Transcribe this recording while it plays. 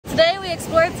we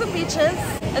explored some beaches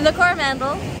in the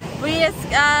Coromandel. We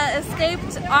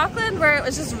escaped Auckland where it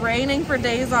was just raining for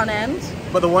days on end.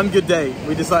 But the one good day,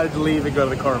 we decided to leave and go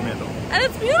to the Coromandel. And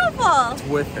it's beautiful! It's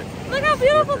worth it. Look how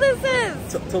beautiful this is!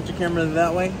 Tilt your camera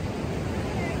that way.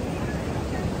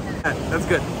 That's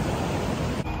good.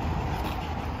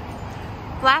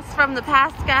 Blast from the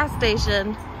past gas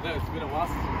station. No, it's been a while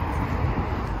since.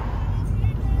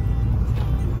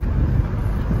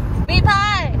 Meat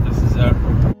pie! This is our...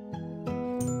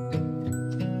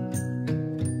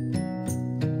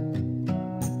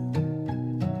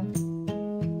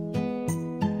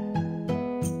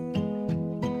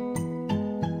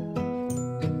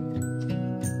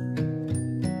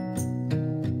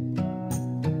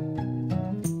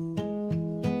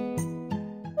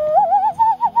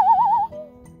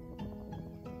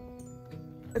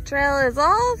 The trail is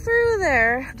all through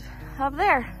there, up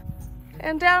there,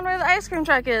 and down where the ice cream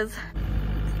truck is.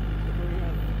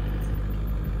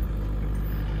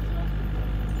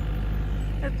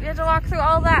 You had to walk through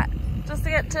all that just to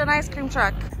get to an ice cream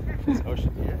truck. There's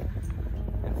ocean here,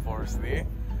 and forest there,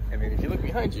 and then if you look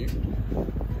behind you,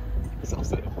 it's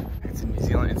also, it's a New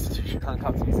Zealand institution. Can't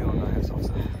come to New Zealand without this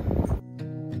also.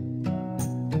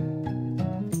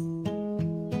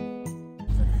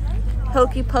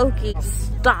 Hokey pokey,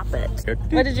 stop it.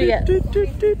 What did you get? Here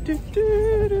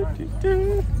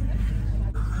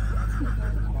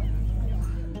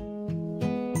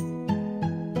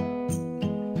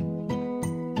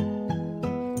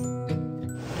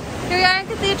we are in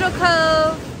Cathedral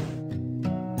Cove.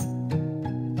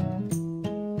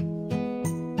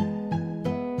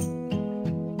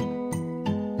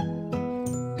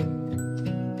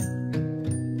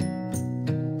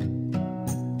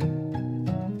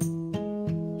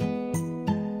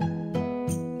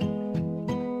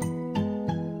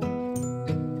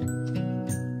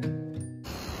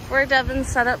 Where Devin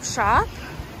set up shop.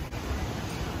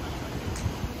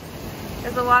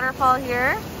 There's a waterfall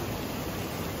here.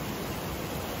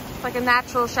 It's like a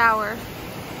natural shower.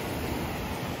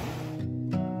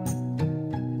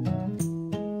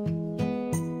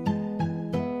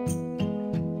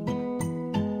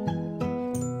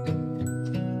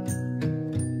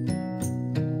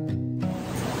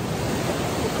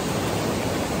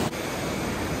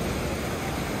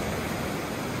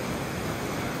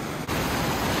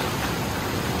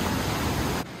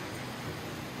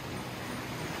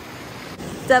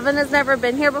 Devin has never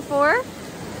been here before,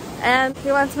 and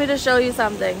he wants me to show you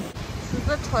something. This is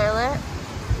the toilet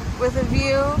with a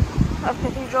view of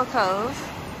Cathedral Cove.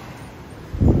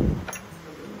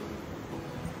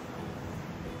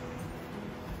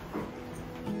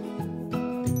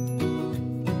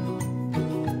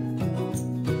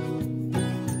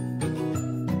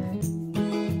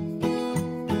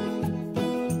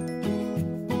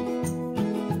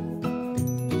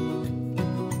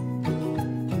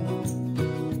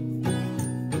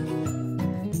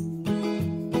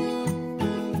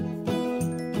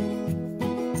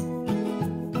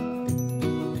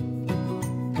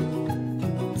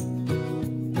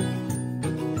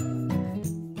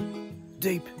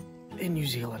 Deep in New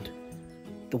Zealand,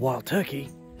 the wild turkey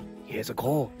hears a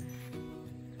call.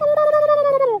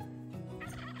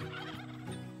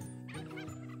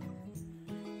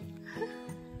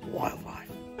 Wildlife.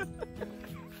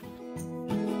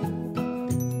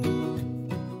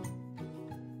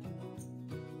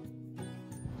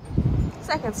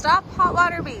 Second stop, Hot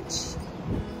Water Beach.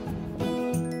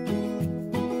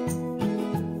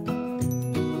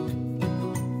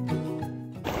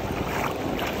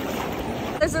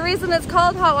 There's a reason it's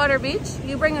called Hot Water Beach.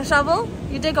 You bring a shovel,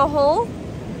 you dig a hole,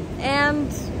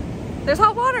 and there's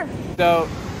hot water. So,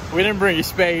 we didn't bring a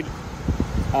spade,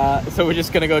 so we're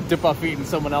just gonna go dip our feet in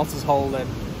someone else's hole and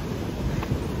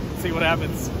see what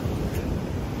happens.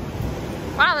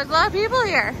 Wow, there's a lot of people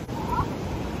here.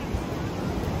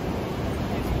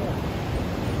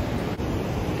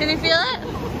 Can you feel it?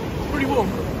 It's pretty warm.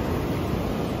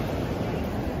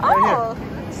 Oh!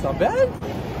 Right, it's not bad.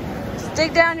 Just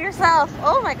dig down yourself.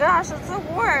 Oh my gosh, it's so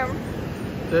warm.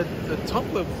 The top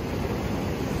level.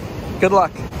 Good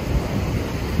luck.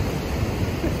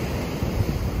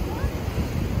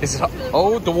 Is it hot?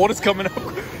 Oh, the water's coming up.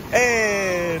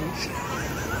 And...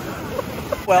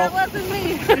 well... That wasn't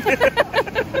me.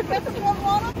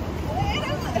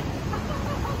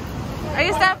 Are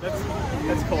you stepping?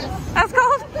 That's cold. That's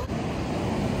cold?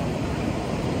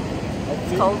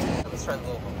 It's cold. Let's try the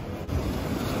little one.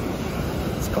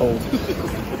 It's cold.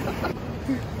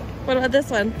 What about this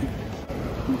one?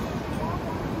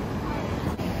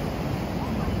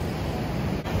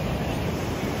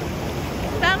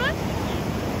 That one?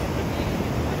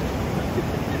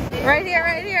 Right here,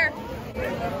 right here.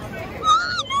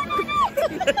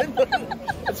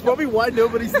 That's probably why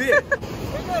nobody's there.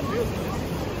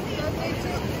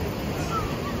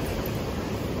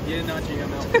 Yeah, not you,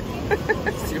 I'm out.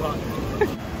 It's too hot.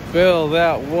 Build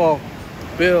that wall.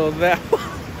 Build that wall.